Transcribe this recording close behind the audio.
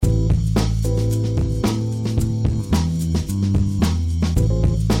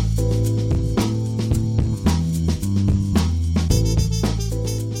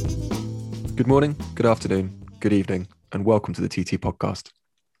morning, good afternoon, good evening, and welcome to the TT podcast.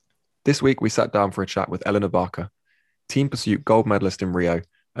 This week, we sat down for a chat with Eleanor Barker, team pursuit gold medalist in Rio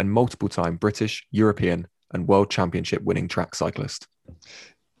and multiple-time British, European, and World Championship winning track cyclist.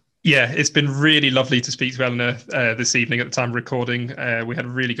 Yeah, it's been really lovely to speak to Eleanor this evening at the time of recording. We had a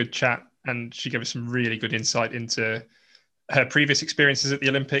really good chat and she gave us some really good insight into her previous experiences at the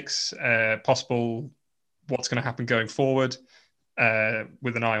Olympics, possible what's going to happen going forward,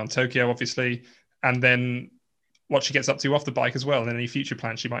 with an eye on Tokyo, obviously, and then what she gets up to off the bike as well, and any future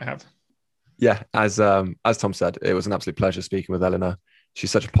plans she might have. Yeah, as Tom said, it was an absolute pleasure speaking with Eleanor.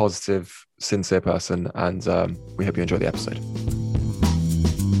 She's such a positive, sincere person, and we hope you enjoy the episode.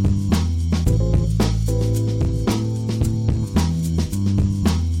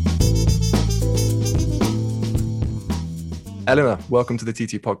 Eleanor, welcome to the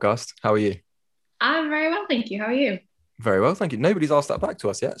TT podcast. How are you? I'm very well, thank you. How are you? Very well, thank you. Nobody's asked that back to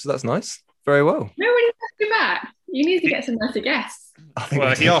us yet, so that's nice. Very well. Nobody's asked you back. You need to get some nicer guests.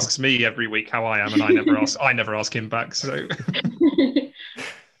 Well, he asks me every week how I am, and I never ask him back. So,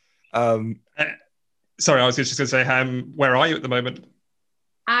 sorry, I was just going to say, where are you at the moment?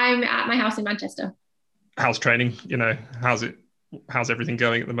 I'm at my house in Manchester. How's training? How's everything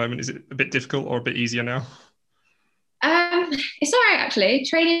going at the moment? Is it a bit difficult or a bit easier now? It's all right, actually.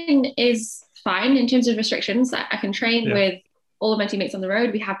 Training is fine in terms of restrictions. I can train with all of my teammates on the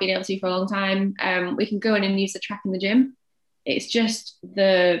road. We have been able to for a long time. We can go in and use the track in the gym. It's just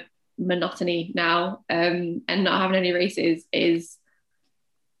the monotony now, and not having any races is,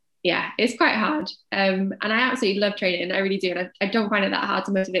 it's quite hard. And I absolutely love training. I really do. And I don't find it that hard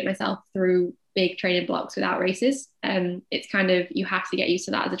to motivate myself through big training blocks without races. It's kind of, you have to get used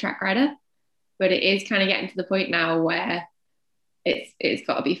to that as a track rider. But it is kind of getting to the point now where it's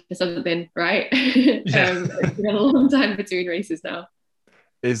got to be for something, right? It's been a long time between races now.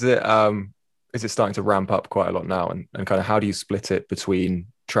 Is it starting to ramp up quite a lot now? And kind of how do you split it between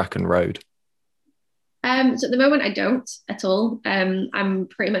track and road? So at the moment, I don't at all. I'm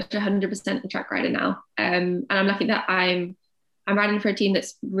pretty much 100% a track rider now. And I'm lucky that I'm riding for a team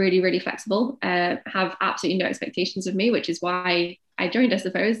that's really, really flexible, have absolutely no expectations of me, which is why I joined, I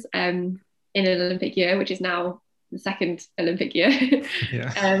suppose, in an Olympic year, which is now the second Olympic year. So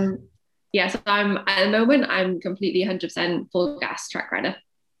at the moment, I'm completely 100% full gas track rider.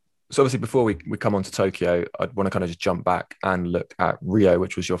 So obviously before we come on to Tokyo, I'd want to kind of just jump back and look at Rio,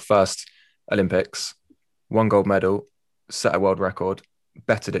 which was your first Olympics, won gold medal, set a world record,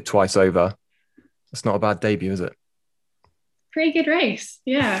 bettered it twice over. That's not a bad debut, is it? Pretty good race.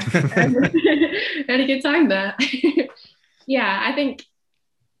 Yeah. Had a good time there. I think,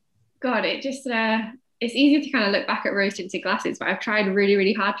 God, it just, it's easy to kind of look back at rose-tinted glasses, but I've tried really,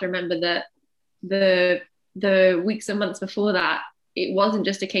 really hard to remember that the weeks and months before that, it wasn't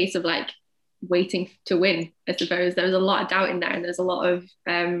just a case of like waiting to win, I suppose. There was a lot of doubt in there, and there's a lot of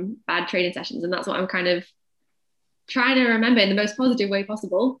bad training sessions, and that's what I'm kind of trying to remember in the most positive way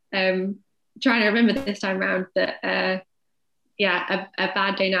possible. Trying to remember this time around that a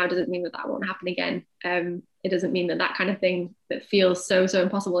bad day now doesn't mean that won't happen again. It doesn't mean that kind of thing that feels so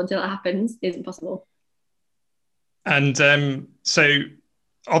impossible until it happens isn't possible. And so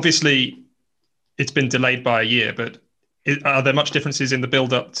obviously it's been delayed by a year, but are there much differences in the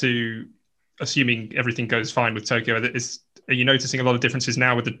build up to, assuming everything goes fine with Tokyo? Are you noticing a lot of differences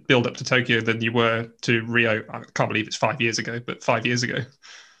now with the build up to Tokyo than you were to Rio? I can't believe it's 5 years ago, but 5 years ago.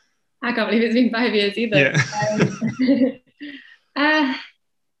 I can't believe it's been 5 years either. Yeah.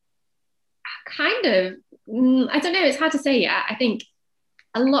 Kind of. I don't know. It's hard to say yet. I think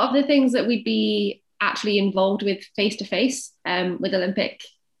a lot of the things that we'd be actually involved with face to face with Olympic,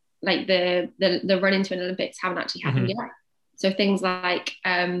 like the run into an Olympics, haven't actually happened yet. So things like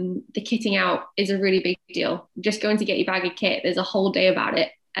the kitting out is a really big deal. Just going to get your bag of kit, there's a whole day about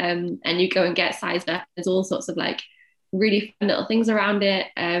it, and you go and get sized up. There's all sorts of like really fun little things around it,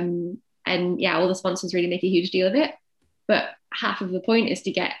 and all the sponsors really make a huge deal of it. But half of the point is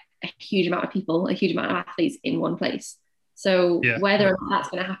to get a huge amount of people, a huge amount of athletes in one place. So whether or not that's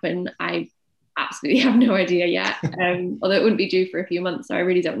going to happen, I absolutely have no idea yet. Although it wouldn't be due for a few months, so I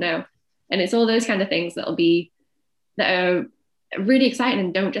really don't know. And it's all those kind of things that are really exciting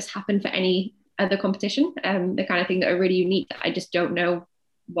and don't just happen for any other competition. The kind of thing that are really unique that I just don't know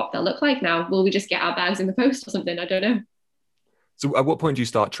what they'll look like now. Will we just get our bags in the post or something? I don't know. So at what point do you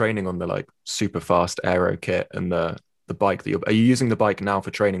start training on the like super fast aero kit and the bike that are you using the bike now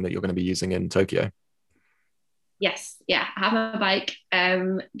for training that you're going to be using in Tokyo? Yes. Yeah. I have a bike.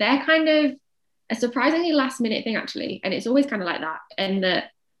 They're kind of a surprisingly last minute thing actually. And it's always kind of like that. And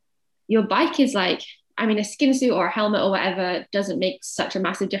that your bike is like, I mean, a skin suit or a helmet or whatever doesn't make such a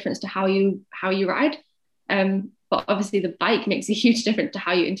massive difference to how you ride. But obviously the bike makes a huge difference to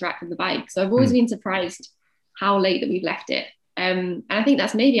how you interact with the bike. So I've always been surprised how late that we've left it. And I think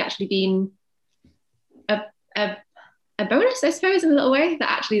that's maybe actually been a bonus, I suppose, in a little way,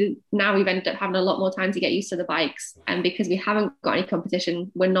 that actually now we've ended up having a lot more time to get used to the bikes. And because we haven't got any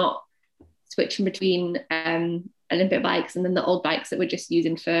competition, we're not switching between Olympic bikes and then the old bikes that we're just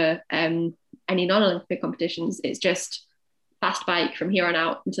using for any non-Olympic competitions. It's just fast bike from here on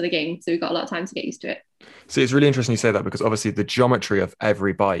out into the game. So we've got a lot of time to get used to it. See, it's really interesting you say that, because obviously the geometry of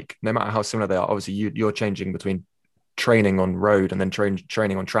every bike, no matter how similar they are, obviously you're changing between training on road and then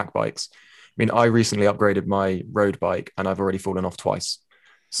training on track bikes. I mean, I recently upgraded my road bike and I've already fallen off twice.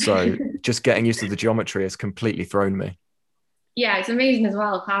 So just getting used to the geometry has completely thrown me. Yeah, it's amazing as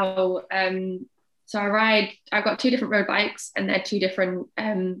well how so I've got 2 different road bikes, and they're 2 different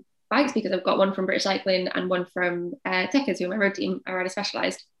bikes, because I've got one from British Cycling and one from Techers, who are my road team. I ride a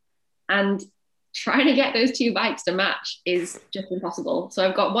Specialized, and trying to get those 2 bikes to match is just impossible. So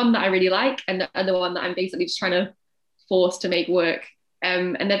I've got one that I really like and the other one that I'm basically just trying to force to make work.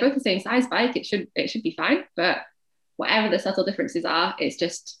 And they're both the same size bike. It should be fine, but whatever the subtle differences are, it's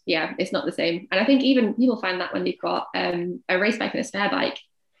just, yeah, it's not the same. And I think even people find that when they've got a race bike and a spare bike,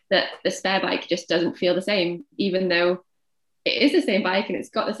 that the spare bike just doesn't feel the same, even though it is the same bike and it's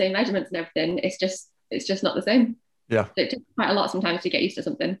got the same measurements and everything. It's just not the same. Yeah. So it takes quite a lot sometimes to get used to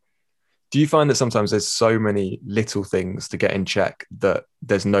something. Do you find that sometimes there's so many little things to get in check that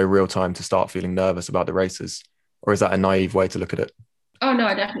there's no real time to start feeling nervous about the races? Or is that a naive way to look at it? Oh no,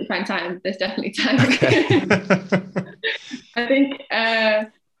 I definitely find time. There's definitely time. Okay. I think,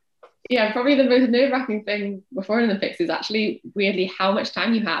 probably the most nerve-wracking thing before an Olympics is actually weirdly how much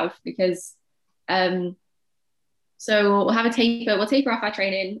time you have, because so we'll taper off our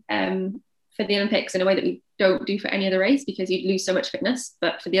training for the Olympics in a way that we don't do for any other race, because you'd lose so much fitness,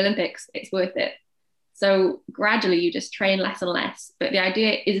 but for the Olympics, it's worth it. So gradually you just train less and less, but the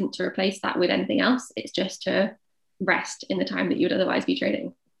idea isn't to replace that with anything else. It's just to rest in the time that you would otherwise be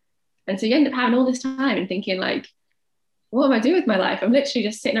training. And so you end up having all this time and thinking like, what am I doing with my life? I'm literally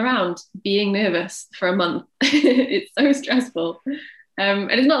just sitting around being nervous for a month. It's so stressful.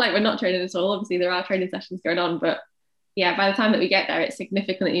 And it's not like we're not training at all. Obviously there are training sessions going on, but yeah, by the time that we get there, it's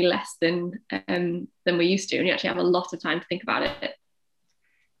significantly less than we're used to. And you actually have a lot of time to think about it.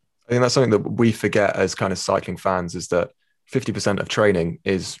 I think that's something that we forget as kind of cycling fans, is that 50% of training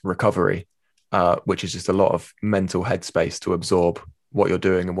is recovery, which is just a lot of mental headspace to absorb what you're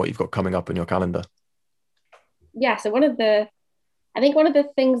doing and what you've got coming up in your calendar. Yeah, so one of the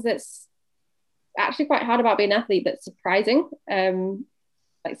things that's actually quite hard about being an athlete, that's surprising,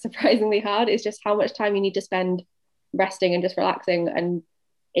 like surprisingly hard, is just how much time you need to spend resting and just relaxing and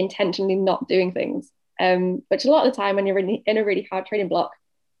intentionally not doing things, which a lot of the time when you're in a really hard training block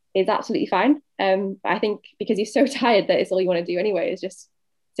is absolutely fine. But I think because you're so tired that it's all you want to do anyway is just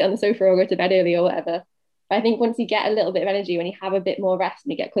sit on the sofa or go to bed early or whatever. But I think once you get a little bit of energy, when you have a bit more rest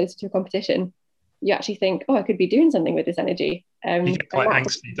and you get closer to a competition, you actually think, oh, I could be doing something with this energy. You get quite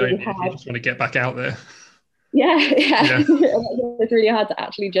angsty, don't you? You just want to get back out there. Yeah. It's really hard to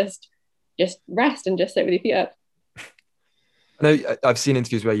actually just rest and just sit with your feet up. I know I've seen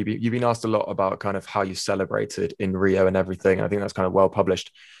interviews where you've been asked a lot about kind of how you celebrated in Rio and everything. I think that's kind of well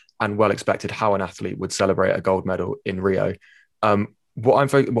published and well expected, how an athlete would celebrate a gold medal in Rio. What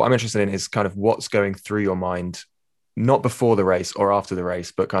I'm interested in is kind of what's going through your mind, not before the race or after the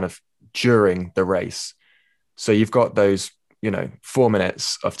race, but kind of during the race. So you've got those, 4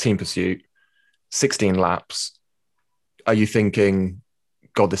 minutes of team pursuit, 16 laps. Are you thinking,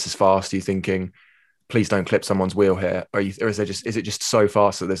 God, this is fast? Are you thinking, please don't clip someone's wheel here? Or is it just so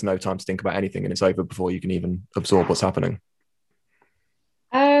fast that there's no time to think about anything and it's over before you can even absorb what's happening?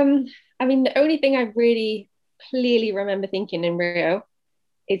 I mean, the only thing I really clearly remember thinking in Rio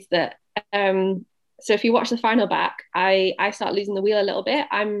is that so if you watch the final back, I start losing the wheel a little bit.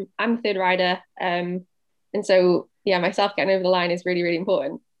 I'm a third rider, and so yeah, myself getting over the line is really, really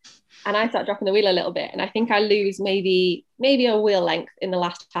important. And I start dropping the wheel a little bit, and I think I lose maybe a wheel length in the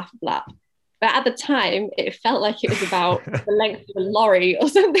last half of the lap. But at the time, it felt like it was about the length of a lorry or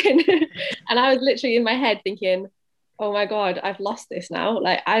something. And I was literally in my head thinking, oh my God, I've lost this now.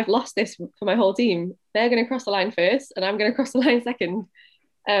 Like, I've lost this for my whole team. They're going to cross the line first and I'm going to cross the line second.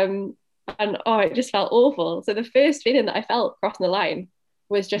 And it just felt awful. So the first feeling that I felt crossing the line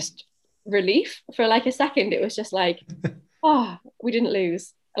was just relief. For like a second, it was just like, oh, we didn't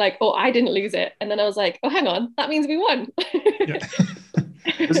lose. Like, oh, I didn't lose it. And then I was like, oh, hang on, that means we won. Yeah.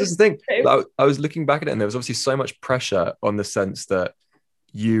 This is the thing. I was looking back at it, and there was obviously so much pressure on the sense that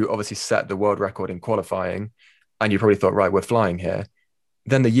you obviously set the world record in qualifying, and you probably thought, right, we're flying here.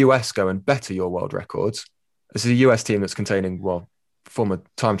 Then the US go and better your world records. This is a US team that's containing, well, former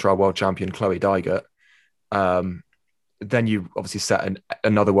time trial world champion Chloe Dygert. Then you obviously set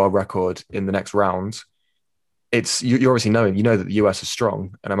another world record in the next round. You're obviously you know that the US is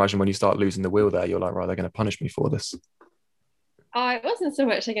strong. And I imagine when you start losing the wheel there, you're like, right, they're going to punish me for this. Oh, it wasn't so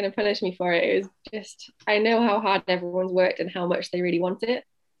much they're going to punish me for it. It was just, I know how hard everyone's worked and how much they really want it.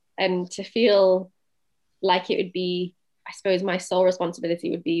 And to feel like it would be, I suppose my sole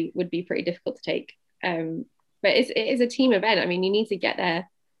responsibility would be pretty difficult to take. But it is a team event. I mean, you need to get there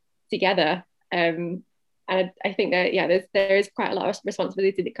together. And I think that, yeah, there is quite a lot of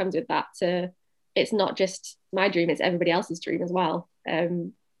responsibility that comes with that. It's not just my dream, it's everybody else's dream as well.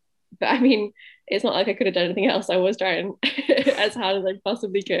 But I mean, it's not like I could have done anything else. I was trying as hard as I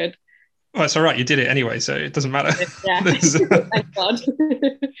possibly could. Oh, it's all right. You did it anyway, so it doesn't matter. Yeah, thank God.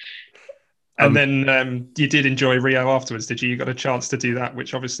 And then you did enjoy Rio afterwards, did you? You got a chance to do that,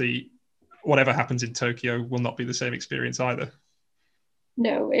 which obviously, whatever happens in Tokyo will not be the same experience either.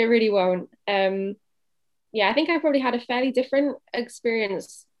 No, it really won't. Yeah, I think I probably had a fairly different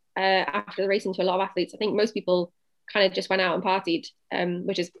experience after the racing to a lot of athletes. I think most people kind of just went out and partied,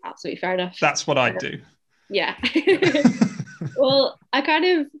 which is absolutely fair enough. That's what I do. Yeah. Well,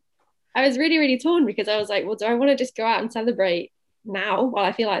 I was really, really torn because I was like, well, do I want to just go out and celebrate now while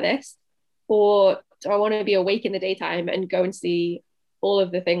I feel like this? Or do I want to be awake in the daytime and go and see all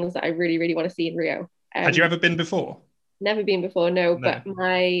of the things that I really, really want to see in Rio? Had you ever been before? Never been before, no. But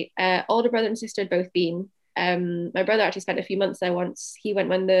my older brother and sister had both been. My brother actually spent a few months there once. He went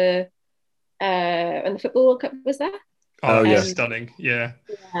when the Football World Cup was there. Oh, yeah, stunning. Yeah.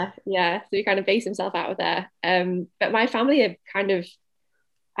 Yeah. So he kind of based himself out of there. But my family have kind of,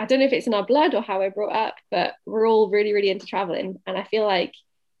 I don't know if it's in our blood or how we're brought up, but we're all really, really into traveling. And I feel like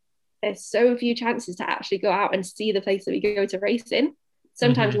there's so few chances to actually go out and see the place that we go to race in.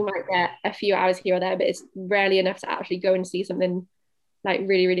 Sometimes we might get a few hours here or there, but it's rarely enough to actually go and see something like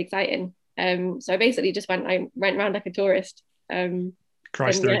really, really exciting. So I basically just went around like a tourist.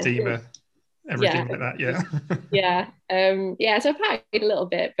 Christ the Redeemer, everything like that, yeah. Yeah. So I partied a little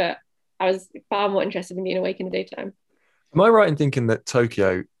bit, but I was far more interested in being awake in the daytime. Am I right in thinking that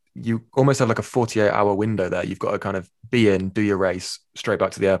Tokyo, you almost have like a 48-hour window there? You've got to kind of be in, do your race, straight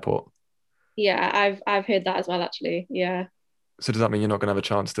back to the airport. Yeah, I've heard that as well, actually. Yeah. So does that mean you're not going to have a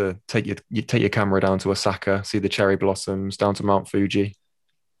chance to take your camera down to Osaka, see the cherry blossoms, down to Mount Fuji?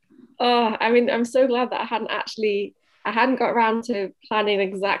 Oh, I mean, I'm so glad that I hadn't got around to planning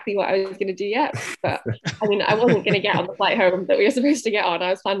exactly what I was going to do yet. But I mean, I wasn't going to get on the flight home that we were supposed to get on.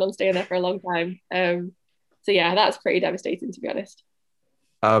 I was planning on staying there for a long time. So yeah, that's pretty devastating, to be honest.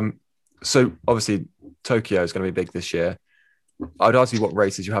 So obviously Tokyo is going to be big this year. I'd ask you what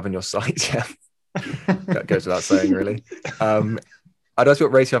races you have in your sights. Yeah, that goes without saying, really. I'd ask you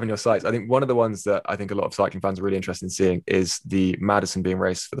what race you have in your sights. I think one of the ones that I think a lot of cycling fans are really interested in seeing is the Madison being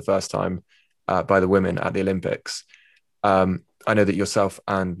raced for the first time by the women at the Olympics. I know that yourself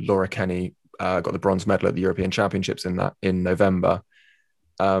and Laura Kenny got the bronze medal at the European Championships in November.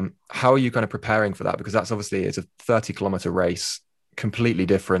 How are you kind of preparing for that? Because that's obviously, it's a 30-kilometer race, completely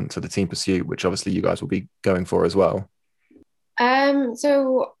different to the team pursuit, which obviously you guys will be going for as well.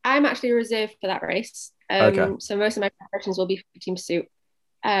 So I'm actually reserved for that race. Okay. So most of my preparations will be for team pursuit.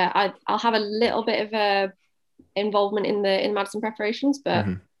 I'll have a little bit of a involvement in Madison preparations, but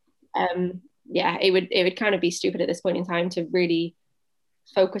yeah, it would kind of be stupid at this point in time to really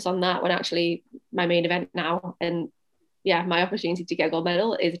focus on that when actually my main event now, and yeah, my opportunity to get a gold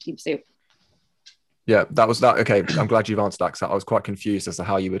medal is a team pursuit. Yeah, that was that. Okay, I'm glad you've answered that, because I was quite confused as to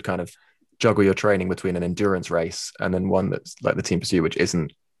how you would kind of juggle your training between an endurance race and then one that's like the team pursuit, which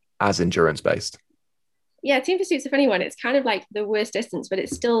isn't as endurance based. Yeah, team pursuit's a funny one. It's kind of like the worst distance, but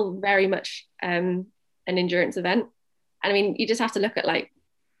it's still very much an endurance event. And I mean, you just have to look at like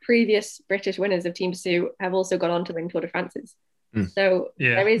previous British winners of team pursuit have also gone on to win Tour de France's. So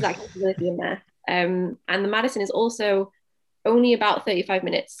there is that capability in there. And the Madison is also only about 35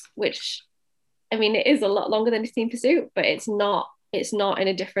 minutes, which I mean, it is a lot longer than team pursuit, but it's not in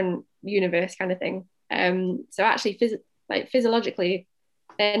a different universe kind of thing. So actually physiologically,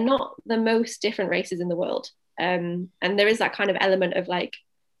 they're not the most different races in the world. And there is that kind of element of like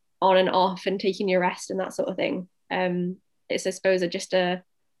on and off and taking your rest and that sort of thing. It's, I suppose, just a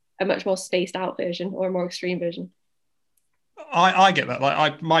much more spaced out version or a more extreme version. I get that.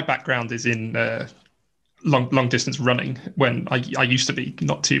 Like my background is in long distance running when I used to be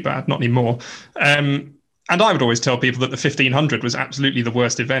not too bad, not anymore. And I would always tell people that the 1500 was absolutely the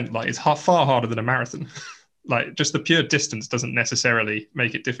worst event. Like it's far harder than a marathon. Like just the pure distance doesn't necessarily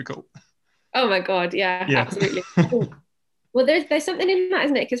make it difficult. Oh my God, yeah, Yeah. absolutely. Well, there's something in that,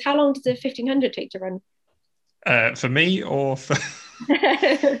 isn't it? Because how long does a 1500 take to run? For me or for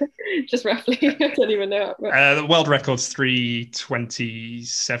Just roughly. I don't even know. the world record's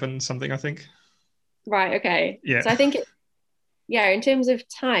 3:27 something, I think. Right, okay. Yeah. So I think in terms of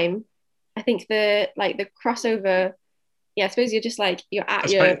time, I think the crossover, I suppose you're just like you're at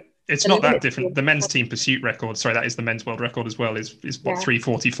your it's not that different. The men's team pursuit record, sorry, that is the men's world record as well, is what,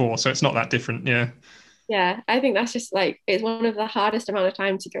 3:44. So it's not that different. Yeah. Yeah, I think that's just like it's one of the hardest amount of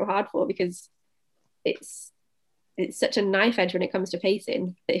time to go hard for, because it's such a knife edge when it comes to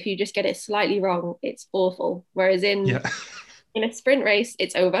pacing that if you just get it slightly wrong, it's awful. Whereas in a sprint race,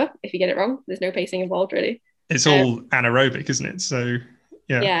 it's over if you get it wrong. There's no pacing involved really. It's all anaerobic, isn't it? So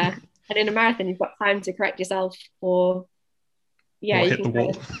yeah. And in a marathon, you've got time to correct yourself, or you hit can the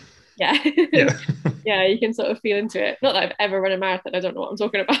wall. Yeah. You can sort of feel into it. Not that I've ever run a marathon. I don't know what I'm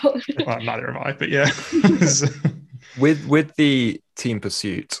talking about. Well, neither have I, but yeah. With the team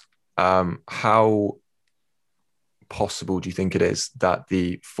pursuit, how possible do you think it is that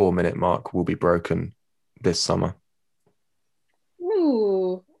the 4-minute mark will be broken this summer?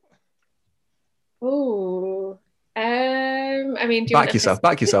 I mean, back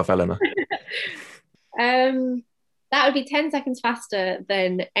yourself, Eleanor. That would be 10 seconds faster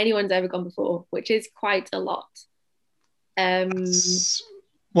than anyone's ever gone before, which is quite a lot.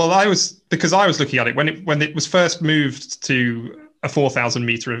 Well, I was looking at it when it was first moved to a 4,000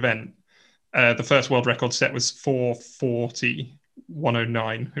 meter event. The first world record set was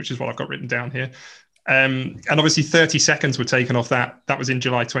 4:40.109, which is what I've got written down here. And obviously 30 seconds were taken off that. That was in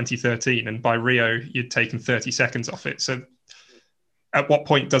July 2013. And by Rio, you'd taken 30 seconds off it. So at what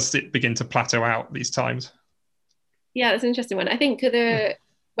point does it begin to plateau out these times? Yeah, that's an interesting one. I think when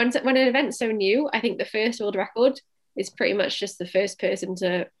an event's so new, I think the first world record is pretty much just the first person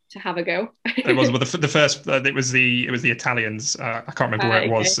to have a go. It was the first. It was the Italians. I can't remember where it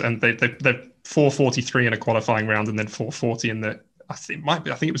was, and they 4:43 in a qualifying round, and then 4:40 in the. I think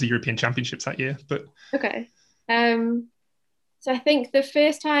it was the European Championships that year. But okay, so I think the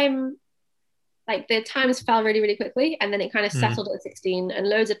first time, like the times fell really, really quickly, and then it kind of settled at 16, and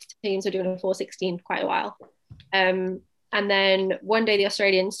loads of teams were doing a 4:16 quite a while. And then one day the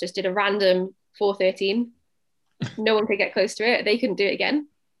Australians just did a random 4:13. No one could get close to it. They couldn't do it again.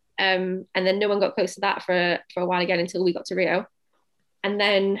 And then no one got close to that for a while again until we got to Rio. And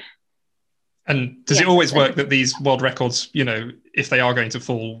then. And does it always work that these world records, if they are going to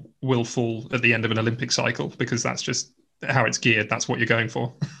fall, will fall at the end of an Olympic cycle? Because that's just how it's geared. That's what you're going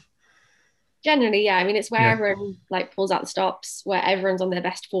for. Generally, yeah. I mean, it's where everyone pulls out the stops, where everyone's on their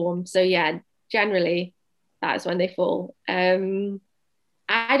best form. So yeah, generally that's when they fall.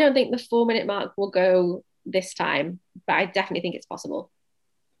 I don't think the 4-minute mark will go this time, but I definitely think it's possible.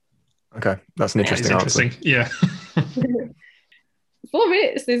 Okay, that's an interesting answer. Yeah. 4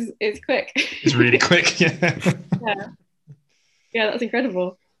 minutes is quick. It's really quick. Yeah. Yeah, that's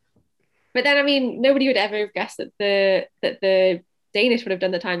incredible. But then, I mean, nobody would ever have guessed that the Danish would have done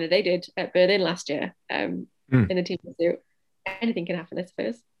the time that they did at Berlin last year in a team pursuit. Anything can happen, I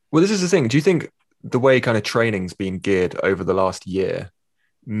suppose. Well, this is the thing. Do you think the way kind of training's been geared over the last year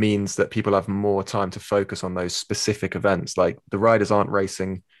means that people have more time to focus on those specific events? Like the riders aren't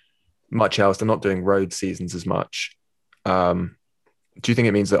racing much else. They're not doing road seasons as much. Do you think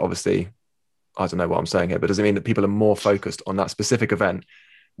it means that, obviously, I don't know what I'm saying here, but does it mean that people are more focused on that specific event,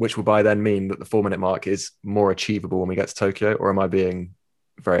 which will by then mean that the 4-minute mark is more achievable when we get to Tokyo? Or am I being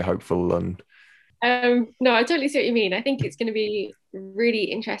very hopeful? And no, I totally see what you mean. I think it's going to be really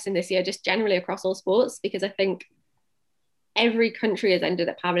interesting this year, just generally across all sports, because I think every country has ended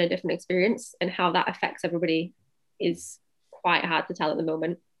up having a different experience, and how that affects everybody is quite hard to tell at the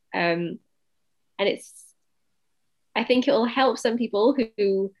moment. And I think it will help some people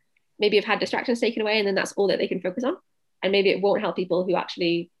who maybe have had distractions taken away, and then that's all that they can focus on. And maybe it won't help people who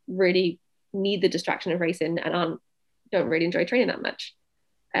actually really need the distraction of racing and don't really enjoy training that much.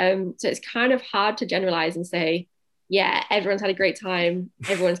 So it's kind of hard to generalize and say, yeah, everyone's had a great time,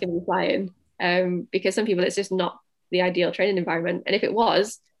 everyone's going to be flying, because some people, it's just not the ideal training environment. And if it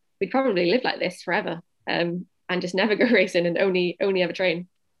was, we'd probably live like this forever, and just never go racing and only ever train.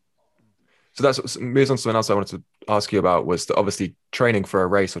 So that's what moves on to something else I wanted to ask you about, was that obviously training for a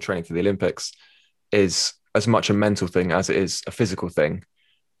race or training for the Olympics is as much a mental thing as it is a physical thing.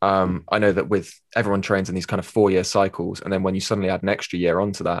 I know that with everyone trains in these kind of 4-year cycles, and then when you suddenly add an extra year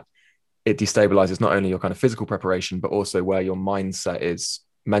onto that, it destabilizes not only your kind of physical preparation, but also where your mindset is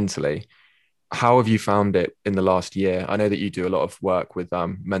mentally. how have you found it in the last year? I know that you do a lot of work with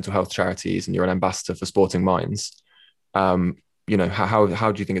mental health charities, and you're an ambassador for Sporting Minds. Um, how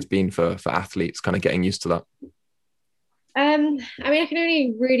do you think it's been for athletes kind of getting used to that? I mean, I can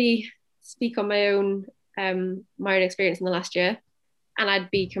only really speak on my own experience in the last year, and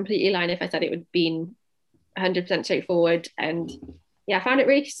I'd be completely lying if I said it would have been 100% straightforward. And yeah, I found it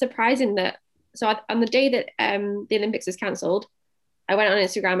really surprising that. So on the day that the Olympics was cancelled, I went on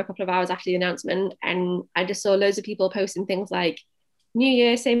Instagram a couple of hours after the announcement, and I just saw loads of people posting things like, "New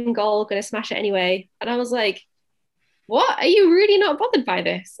Year, same goal, gonna smash it anyway." And I was like, "What? Are you really not bothered by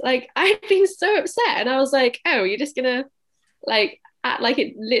this?" Like, I'd been so upset, and I was like, "Oh, you're just gonna like act like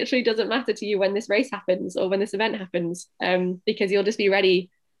it literally doesn't matter to you when this race happens or when this event happens, because you'll just be ready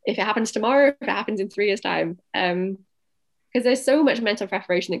if it happens tomorrow, if it happens in 3 years' time, because there's so much mental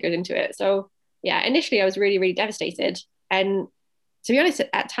preparation that goes into it." So yeah, initially I was really, really devastated, and to be honest,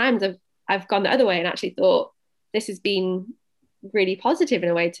 at times I've gone the other way and actually thought this has been really positive in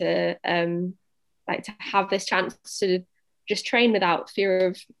a way to like to have this chance to just train without fear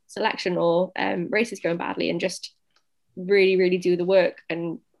of selection or races going badly, and just really, really do the work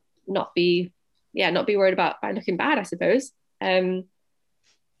and not be worried about looking bad, I suppose.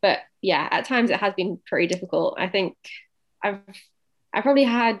 But yeah, at times it has been pretty difficult. I think I've probably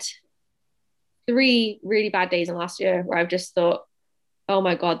had 3 really bad days in the last year where I've just thought, oh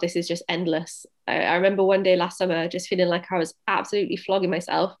my God, this is just endless. I remember one day last summer just feeling like I was absolutely flogging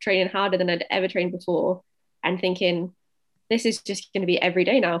myself, training harder than I'd ever trained before, and thinking, this is just going to be every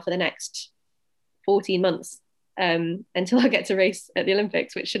day now for the next 14 months, until I get to race at the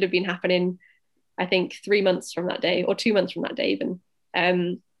Olympics, which should have been happening, I think, 3 months from that day, or 2 months from that day even.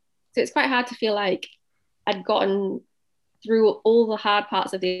 So it's quite hard to feel like I'd gotten through all the hard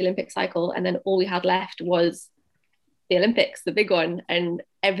parts of the Olympic cycle, and then all we had left was the Olympics, the big one, and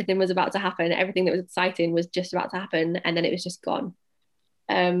everything was about to happen. Everything that was exciting was just about to happen, and then it was just gone.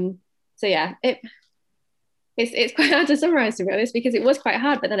 So yeah, it's quite hard to summarize, to be honest, because it was quite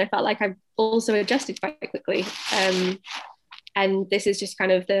hard, but then I felt like I've also adjusted quite quickly. And this is just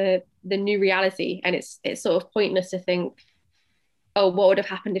kind of the new reality, and it's sort of pointless to think, oh, what would have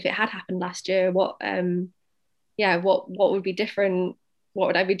happened if it had happened last year? What would be different? What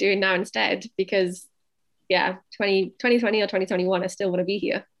would I be doing now instead? Because yeah, 2020 or 2021, I still want to be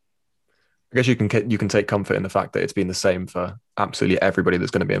here. I guess you can take comfort in the fact that it's been the same for absolutely everybody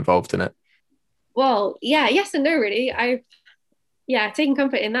that's going to be involved in it. Well, yeah, yes and no, really. I've taken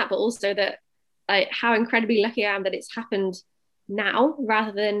comfort in that, but also that, like, how incredibly lucky I am that it's happened now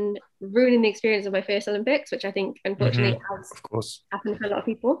rather than ruining the experience of my first Olympics, which I think unfortunately has of course happened for a lot of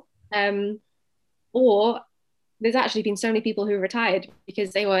people. Or there's actually been so many people who retired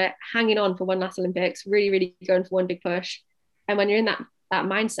because they were hanging on for one last Olympics, really, really going for one big push. And when you're in that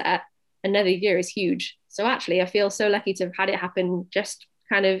mindset, another year is huge. So actually, I feel so lucky to have had it happen just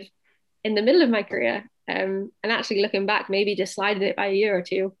kind of in the middle of my career. And actually looking back, maybe just sliding it by a year or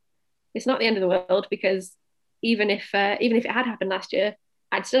two, it's not the end of the world, because even if it had happened last year,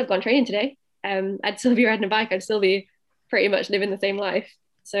 I'd still have gone training today. I'd still be riding a bike. I'd still be pretty much living the same life.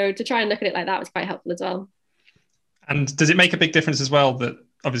 So to try and look at it like that was quite helpful as well. And does it make a big difference as well that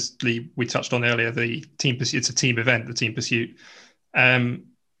obviously we touched on earlier, the team pursuit, it's a team event, the team pursuit.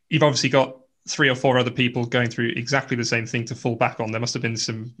 You've obviously got 3 or 4 other people going through exactly the same thing to fall back on. There must have been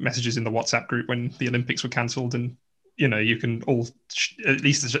some messages in the WhatsApp group when the Olympics were cancelled, and you can all, at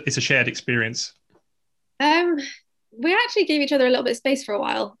least it's a shared experience. We actually gave each other a little bit of space for a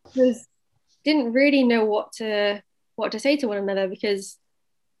while, because didn't really know what to say to one another, because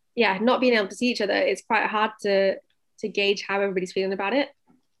not being able to see each other, it's quite hard to gauge how everybody's feeling about it.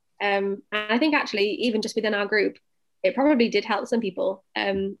 And I think actually even just within our group, it probably did help some people,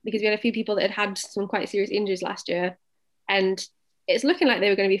 because we had a few people that had some quite serious injuries last year, and it's looking like they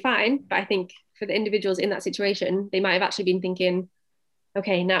were going to be fine. But I think for the individuals in that situation, they might have actually been thinking,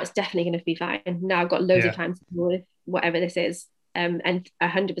 okay, now it's definitely going to be fine. Now I've got loads of time to deal with whatever this is, and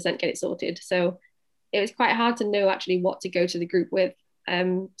 100% get it sorted. So it was quite hard to know actually what to go to the group with.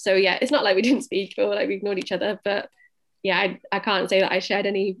 So yeah, it's not like we didn't speak or like we ignored each other, but yeah, I can't say that I shared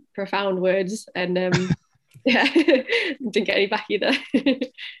any profound words, and didn't get any back either.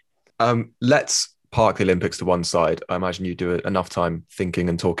 Let's park the Olympics to one side. I imagine you do enough time thinking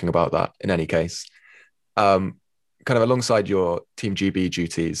and talking about that in any case. Kind of alongside your Team GB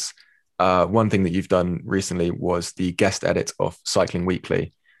duties, one thing that you've done recently was the guest edit of Cycling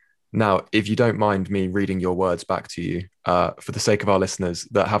Weekly. Now, if you don't mind me reading your words back to you, for the sake of our listeners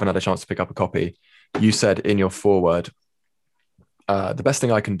that haven't had a chance to pick up a copy, you said in your foreword, the best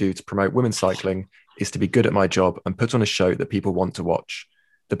thing I can do to promote women's cycling is to be good at my job and put on a show that people want to watch.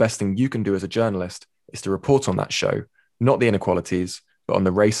 the best thing you can do as a journalist is to report on that show, not the inequalities, but on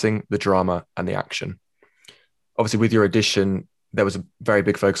the racing, the drama, and the action. Obviously, with your edition, there was a very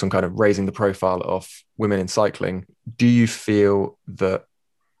big focus on kind of raising the profile of women in cycling. Do you feel that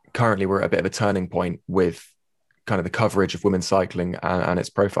currently we're at a bit of a turning point with kind of the coverage of women's cycling and its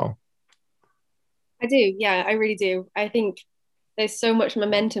profile? I do. Yeah, I really do. I think there's so much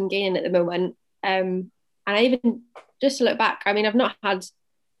momentum gaining at the moment. And I even, just to look back, I mean,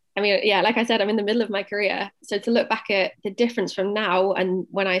 like I said, I'm in the middle of my career. So to look back at the difference from now and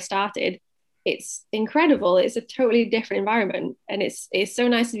when I started, it's incredible. It's a totally different environment. And it's so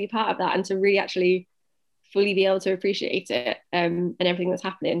nice to be part of that and to really actually fully be able to appreciate it and everything that's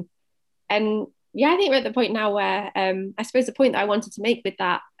happening. And yeah, I think we're at the point now where I suppose the point that I wanted to make with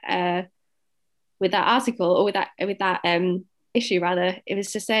that article, or with that issue rather, it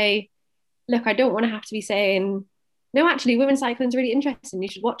was to say, look, I don't want to have to be saying, no, actually, women's cycling is really interesting, you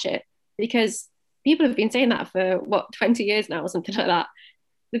should watch it, because people have been saying that for 20 years now or something like that.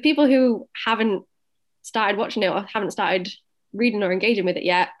 The people who haven't started watching it or haven't started reading or engaging with it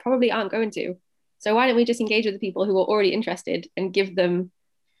yet probably aren't going to. So why don't we just engage with the people who are already interested and give them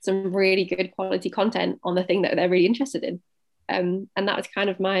some really good quality content on the thing that they're really interested in? And that was kind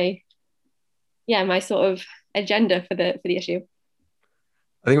of my sort of agenda for the issue.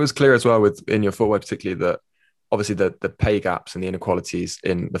 I think it was clear as well in your foreword particularly that obviously the pay gaps and the inequalities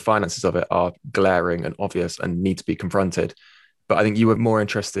in the finances of it are glaring and obvious and need to be confronted. But I think you were more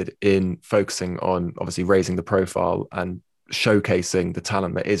interested in focusing on obviously raising the profile and showcasing the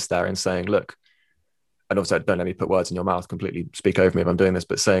talent that is there and saying, look, and obviously don't let me put words in your mouth, completely speak over me if I'm doing this,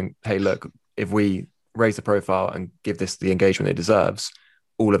 but saying, hey, look, if we raise the profile and give this the engagement it deserves,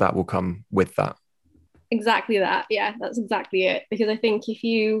 all of that will come with that. Exactly that. Yeah, that's exactly it. Because I think if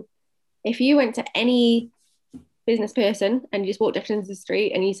you went to any business person and you just walked up into the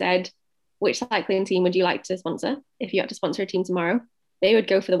street and you said, which cycling team would you like to sponsor? If you had to sponsor a team tomorrow, they would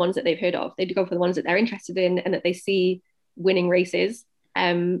go for the ones that they've heard of. They'd go for the ones that they're interested in and that they see winning races,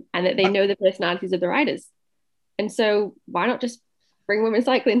 and that they know the personalities of the riders. And so why not just bring women's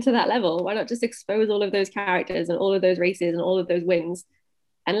cycling to that level? Why not just expose all of those characters and all of those races and all of those wins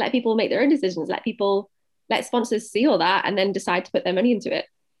and let people make their own decisions? Let sponsors see all that and then decide to put their money into it.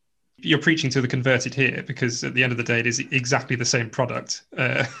 You're preaching to the converted here, because at the end of the day, it is exactly the same product.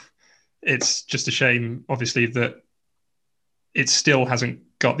 It's just a shame, obviously, that it still hasn't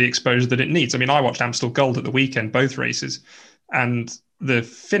got the exposure that it needs. I mean, I watched Amstel Gold at the weekend, both races, and the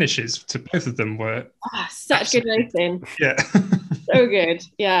finishes to both of them were such good racing. Yeah. So good.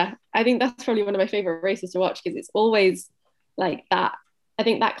 Yeah. I think that's probably one of my favorite races to watch, because it's always like that. I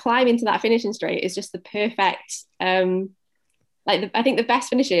think that climb into that finishing straight is just the perfect, I think the best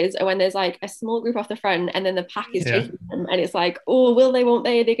finishes are when there's like a small group off the front and then the pack is chasing them, and it's like, oh, will they, won't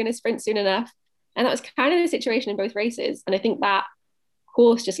they? They're going to sprint soon enough. And that was kind of the situation in both races. And I think that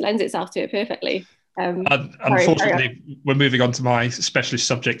course just lends itself to it perfectly. Unfortunately, we're moving on to my specialist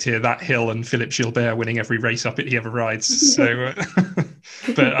subject here, that hill and Philippe Gilbert winning every race up it he ever rides. So,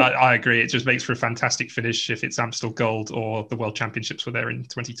 but I agree. It just makes for a fantastic finish if it's Amstel Gold, or the World Championships were there in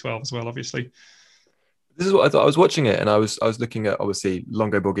 2012 as well, obviously. This is what I thought. I was watching it and I was looking at obviously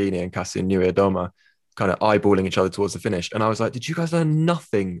Longo Borghini and Cassian Niewiadoma kind of eyeballing each other towards the finish. And I was like, did you guys learn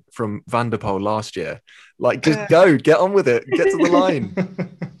nothing from Van der Poel last year? Like, just get on with it, get to the line.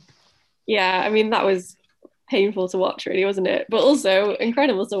 Yeah, I mean, that was painful to watch, really, wasn't it? But also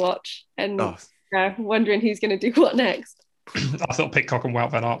incredible to watch. And wondering who's going to do what next. I thought Pidcock and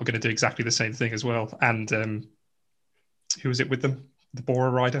Wout van Aert were going to do exactly the same thing as well. And who was it with them? The Bora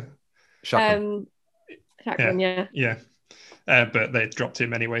rider? Chacun, yeah. But they dropped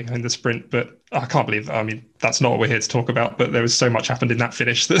him anyway in the sprint. But I can't believe, I mean, that's not what we're here to talk about, but there was so much happened in that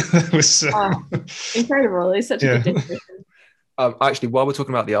finish that was incredible. It's such a good decision. Actually, while we're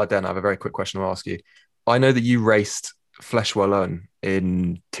talking about the Ardennes, I have a very quick question to ask you. I know that you raced Flèche Wallonne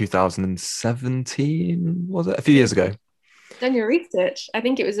in 2017, was it? A few years ago. Done your research. I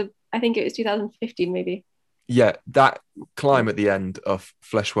think it was 2015 maybe. Yeah, that climb at the end of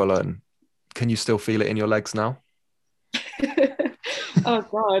Flèche Wallonne, can you still feel it in your legs now? Oh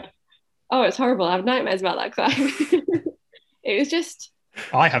God. Oh, it's horrible. I have nightmares about that climb. It was just...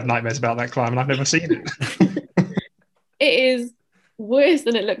 I have nightmares about that climb and I've never seen it. It is worse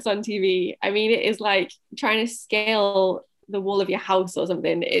than it looks on TV. I mean, it is like trying to scale the wall of your house or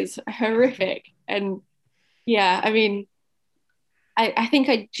something. It is horrific. And yeah, I mean, I think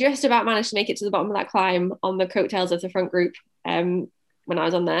I just about managed to make it to the bottom of that climb on the coattails of the front group when I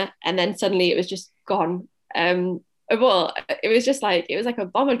was on there. And then suddenly it was just gone. Well, it was like a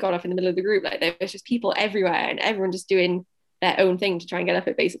bomb had gone off in the middle of the group. Like there was just people everywhere and everyone just doing their own thing to try and get up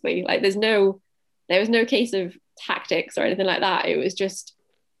it, basically. Like there was no case of tactics or anything like that. It was just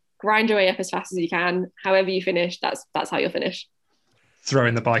grind your way up as fast as you can. However you finish, that's how you'll finish.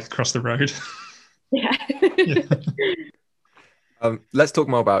 Throwing the bike across the road. Yeah. Let's talk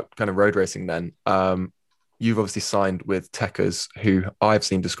more about kind of road racing then. You've obviously signed with Tekkers, who I've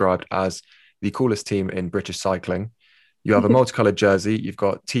seen described as the coolest team in British cycling. You have a multicolored jersey, you've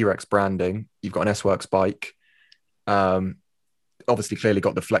got T-Rex branding, you've got an S-Works bike. Obviously, clearly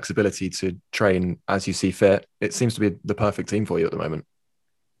got the flexibility to train as you see fit. It seems to be the perfect team for you at the moment.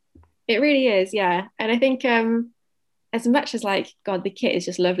 It really is, yeah. And I think as much as like, God, the kit is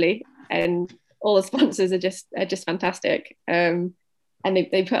just lovely, and all the sponsors are just fantastic. And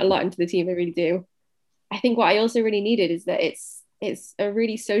they put a lot into the team, they really do. I think what I also really needed is that it's a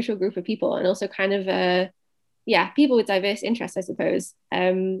really social group of people, and also kind of people with diverse interests, I suppose.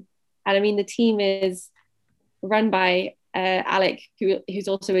 And I mean, the team is run by Alec, who's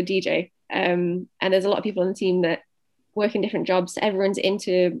also a DJ. And there's a lot of people on the team that work in different jobs. Everyone's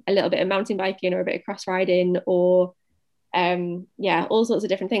into a little bit of mountain biking or a bit of cross riding, or all sorts of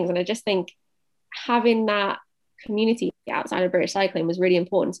different things. And I just think having that community outside of British cycling was really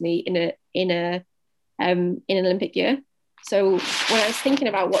important to me in an Olympic year. So when I was thinking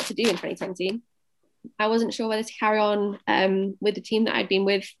about what to do in 2020, I wasn't sure whether to carry on with the team that I'd been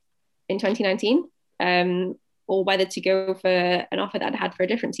with in 2019, or whether to go for an offer that I'd had for a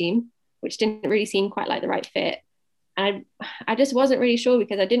different team, which didn't really seem quite like the right fit. And I just wasn't really sure,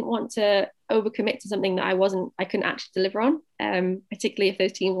 because I didn't want to overcommit to something that I couldn't actually deliver on, particularly if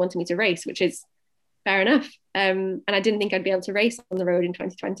those teams wanted me to race, which is fair enough. And I didn't think I'd be able to race on the road in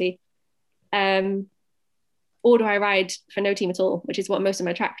 2020. Or do I ride for no team at all, which is what most of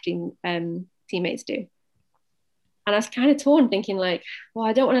my track team teammates do. And I was kind of torn, thinking like, well,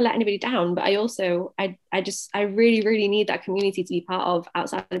 I don't want to let anybody down, but I also, I really, really need that community to be part of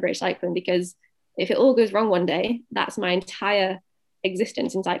outside of British cycling, because if it all goes wrong one day, that's my entire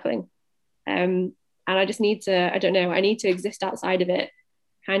existence in cycling. And I just need to, I need to exist outside of it,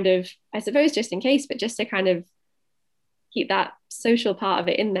 kind of, I suppose, just in case, but just to kind of keep that social part of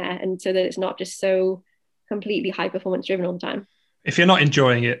it in there, and so that it's not just so completely high performance driven all the time. If you're not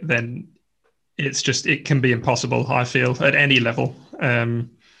enjoying it, then it can be impossible, I feel, at any level.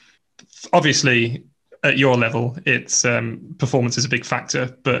 Obviously, at your level, it's performance is a big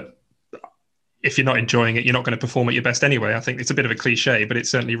factor, but if you're not enjoying it, you're not going to perform at your best anyway. I think it's a bit of a cliche, but it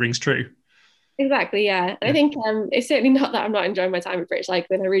certainly rings true. Exactly, yeah. I think it's certainly not that I'm not enjoying my time with British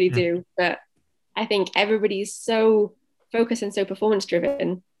cycling, I really do, but I think everybody's so focused and so performance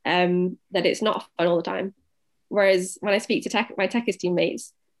driven that it's not fun all the time. Whereas when I speak to my Tekkers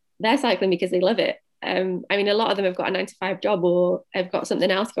teammates, they're cycling because they love it. I mean, a lot of them have got a 9-to-5 job, or have got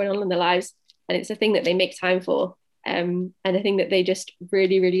something else going on in their lives, and it's a thing that they make time for, and a thing that they just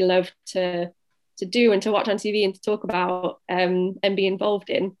really, really love to do and to watch on TV and to talk about, and be involved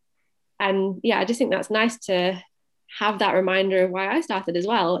in. And yeah, I just think that's nice to have that reminder of why I started as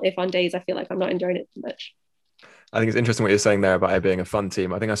well, if on days I feel like I'm not enjoying it too much. I think it's interesting what you're saying there about it being a fun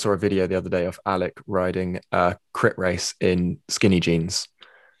team. I think I saw a video the other day of Alec riding a crit race in skinny jeans.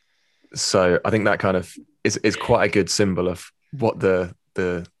 So I think that kind of is quite a good symbol of what the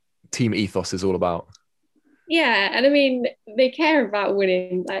team ethos is all about. Yeah, and I mean, they care about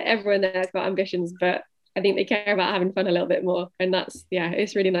winning. Like, everyone there's got ambitions, but I think they care about having fun a little bit more. And that's,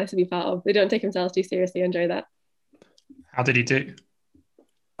 it's really nice to be part of. They don't take themselves too seriously. I enjoy that. How did he do?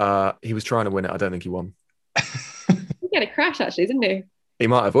 He was trying to win it. I don't think he won. He had a crash, actually, didn't he? He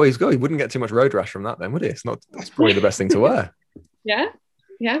might have. Well, he wouldn't get too much road rash from that then, would he? That's probably the best thing to wear. Yeah,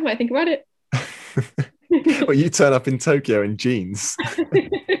 I might think about it. Well, you turn up in Tokyo in jeans.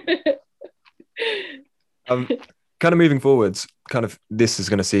 Kind of moving forwards, kind of this is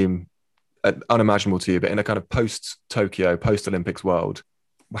going to seem unimaginable to you, but in a kind of post-Tokyo, post-Olympics world,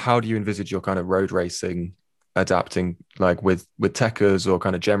 how do you envisage your kind of road racing adapting, like with Tekkers, or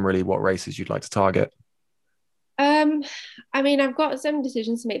kind of generally what races you'd like to target? I mean, I've got some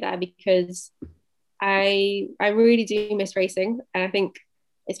decisions to make there, because I really do miss racing, and I think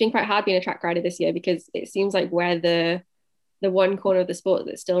it's been quite hard being a track rider this year, because it seems like we're the one corner of the sport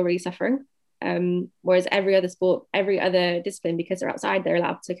that's still really suffering. Whereas every other sport, every other discipline, because they're outside, they're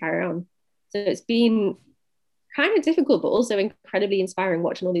allowed to carry on. So it's been kind of difficult, but also incredibly inspiring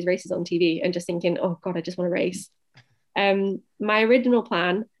watching all these races on TV and just thinking, oh God, I just want to race. My original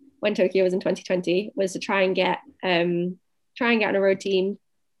plan when Tokyo was in 2020 was to try and get on a road team,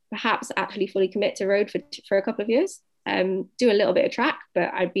 perhaps actually fully commit to road for a couple of years, do a little bit of track,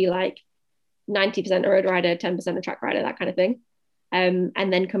 but I'd be like 90% a road rider, 10% a track rider, that kind of thing. And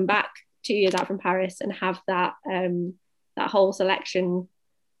then come back 2 years out from Paris and have that that whole selection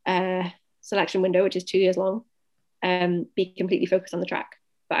window, which is 2 years long, be completely focused on the track.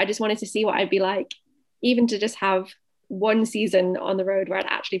 But I just wanted to see what I'd be like, even to just have one season on the road where I'd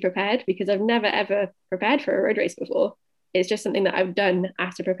actually prepared, because I've never ever prepared for a road race before. It's just something that I've done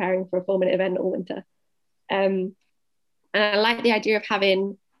after preparing for a 4-minute event all winter. And I like the idea of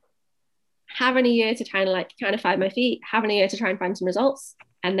having a year to kind of find my feet, having a year to try and find some results,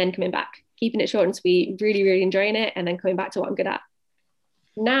 and then coming back, keeping it short and sweet, really, really enjoying it, and then coming back to what I'm good at.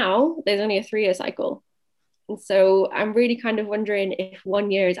 Now there's only a 3-year cycle. And so I'm really kind of wondering if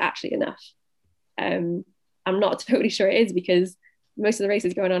 1 year is actually enough. I'm not totally sure it is, because most of the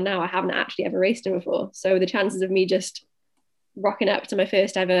races going on now, I haven't actually ever raced them before. So the chances of me just rocking up to my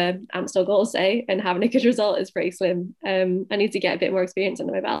first ever Amstel Gold Day and having a good result is pretty slim. I need to get a bit more experience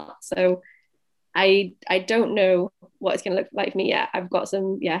under my belt. So I don't know what it's going to look like for me yet. I've got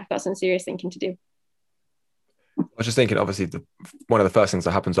some serious thinking to do. I was just thinking, obviously, one of the first things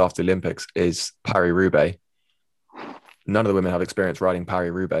that happens after the Olympics is Paris-Roubaix. None of the women have experience riding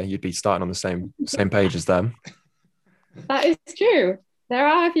Paris-Roubaix. You'd be starting on the same page as them. That is true. There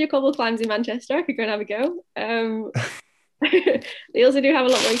are a few cobble climbs in Manchester. I could go and have a go. They also do have a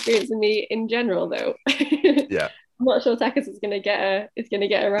lot more experience than me in general, though. Yeah. I'm not sure Taka's is going to get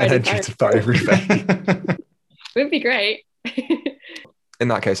a ride. An entry to Paris-Roubaix. Would be great. In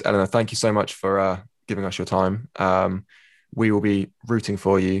that case, Eleanor, thank you so much for giving us your time. We will be rooting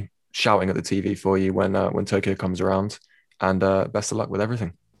for you, shouting at the TV for you when Tokyo comes around, and best of luck with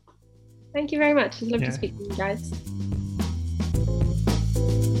everything. Thank you very much. It's lovely to speak to you guys.